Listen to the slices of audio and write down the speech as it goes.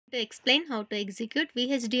To explain how to execute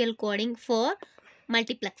VHDL coding for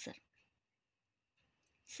multiplexer.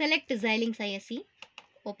 Select Xilinx ISE,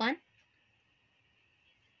 open.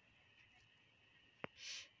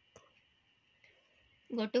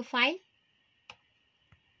 Go to File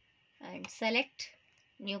and select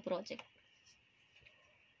New Project.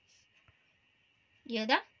 Give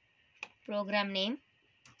the program name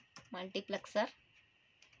Multiplexer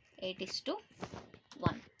ADE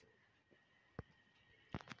 1.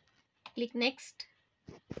 Click Next,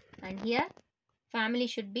 and here family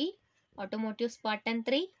should be Automotive Spartan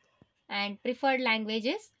 3 and preferred language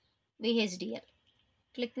is VHDL.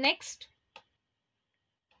 Click Next.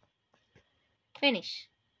 Finish.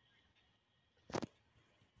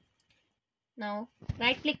 Now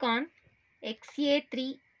right click on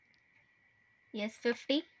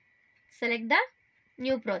XA3S50. Select the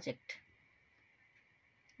new project.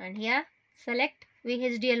 And here select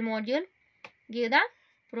VHDL module. Give the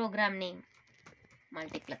program name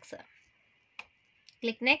Multiplexer.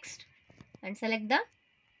 Click Next and select the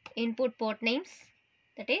input port names.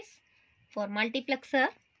 That is for multiplexer,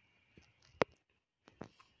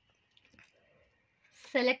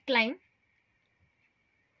 select line,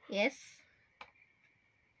 yes,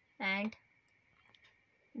 and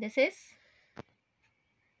this is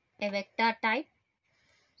a vector type.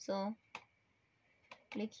 So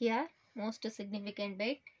click here, most significant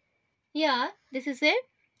bit. Here this is a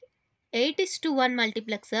 8:1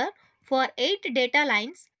 multiplexer. For 8 data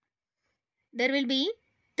lines there will be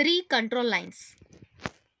 3 control lines.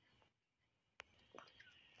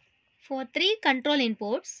 For 3 control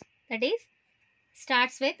inputs, that is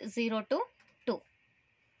starts with 0 to 2.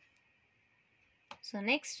 So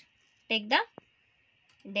next take the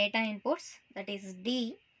data inputs, that is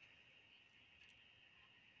D.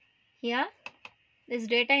 Here this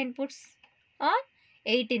data inputs are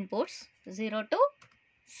 8 inputs, 0 to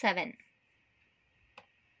 7.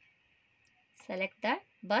 Select the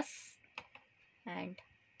bus and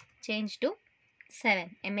change to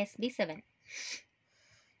 7, MSB 7.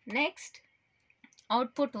 Next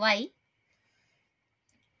output Y.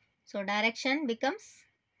 So direction becomes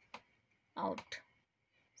out.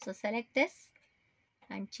 So select this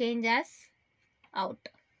and change as out.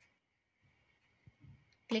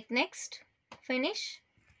 Click Next. Finish.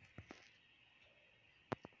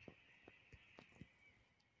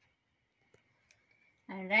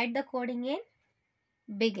 And write the coding in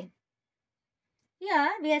begin.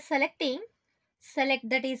 Here we are selecting select,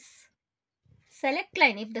 that is select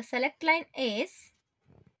line. If the select line is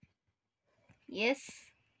yes,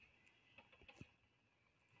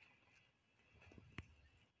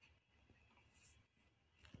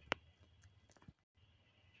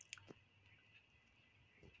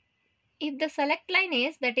 if the select line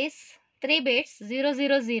is, that is 3 bits 0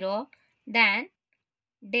 0 0, then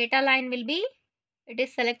data line will be, it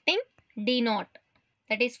is selecting D0,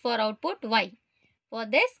 that is for output Y. For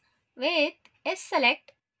this with S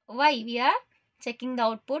select Y we are checking the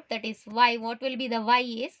output, that is Y. What will be the Y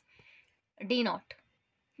is D0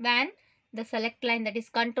 when the select line, that is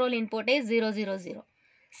control input, is 0 0 0.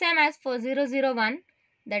 Same as for 0 0 1,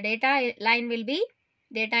 the data line will be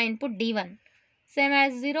data input D1. Same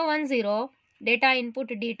as 0 1 0, data input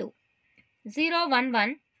D2. 0 1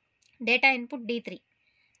 1, data input D3.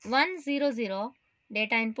 1 0 0,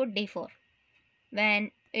 data input D4.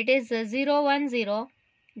 When it is 0 1 0,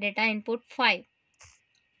 data input 5.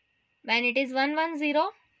 When it is 1 1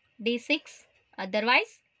 0, D6,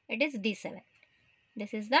 otherwise it is D7.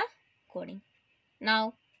 This is the coding.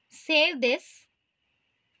 Now save this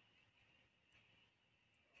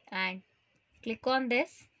and click on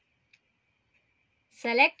this.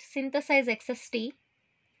 Select synthesize XST.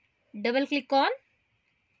 Double click on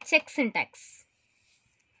check syntax.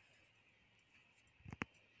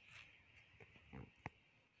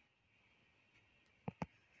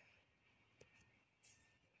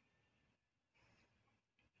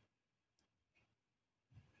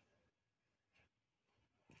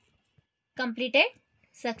 Completed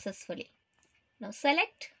successfully. Now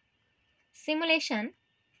select simulation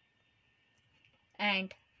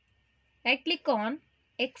and right click on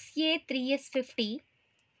XA3S50.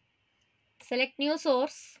 Select new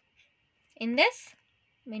source. In this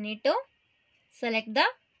we need to select the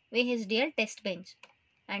VHDL test bench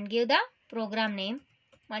and give the program name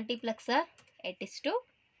Multiplexer ADE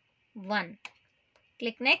 1.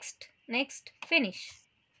 Click Next, Next, Finish.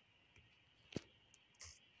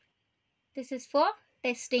 This is for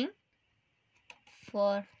testing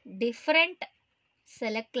for different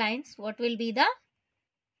select lines. What will be the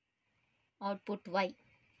output Y?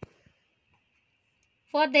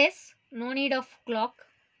 For this no need of clock,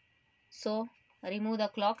 so remove the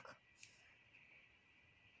clock.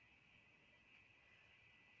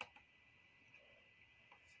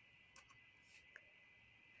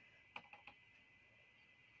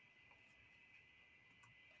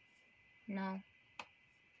 Now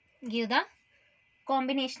give the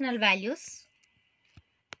combinational values.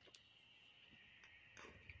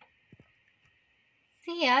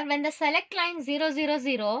 See here, when the select line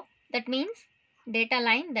 000, that means data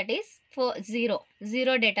line that is for 0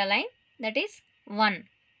 data line, that is 1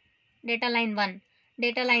 data line 1,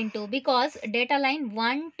 data line 2, because data line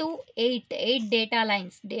 1 to 8 data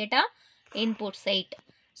lines, data inputs 8.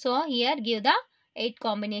 So here give the 8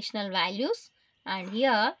 combinational values, and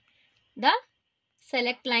here the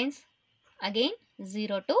select lines again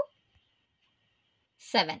 0 to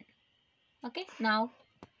 7. Okay, now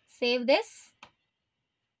save this.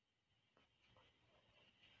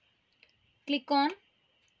 Click on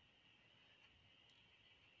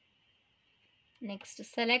next,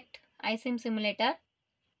 select ISIM simulator.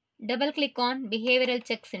 Double click on behavioral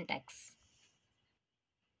check syntax.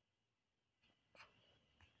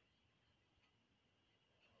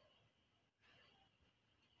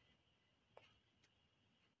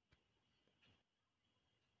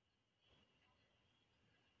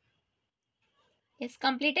 Is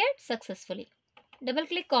completed successfully. Double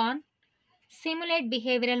click on simulate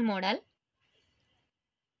behavioral model.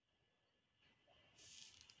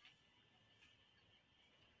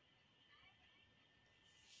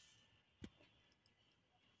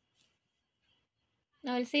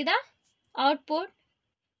 Now we'll see the output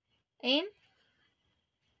in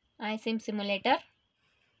ISIM simulator.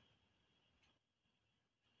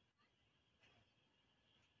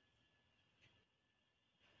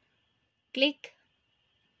 Click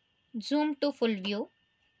zoom to full view.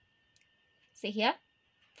 See here,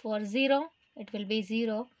 for 0 it will be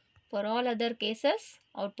 0. For all other cases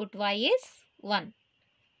output Y is 1.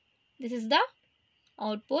 This is the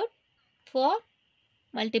output for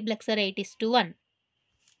multiplexer 8:1.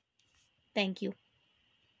 Thank you.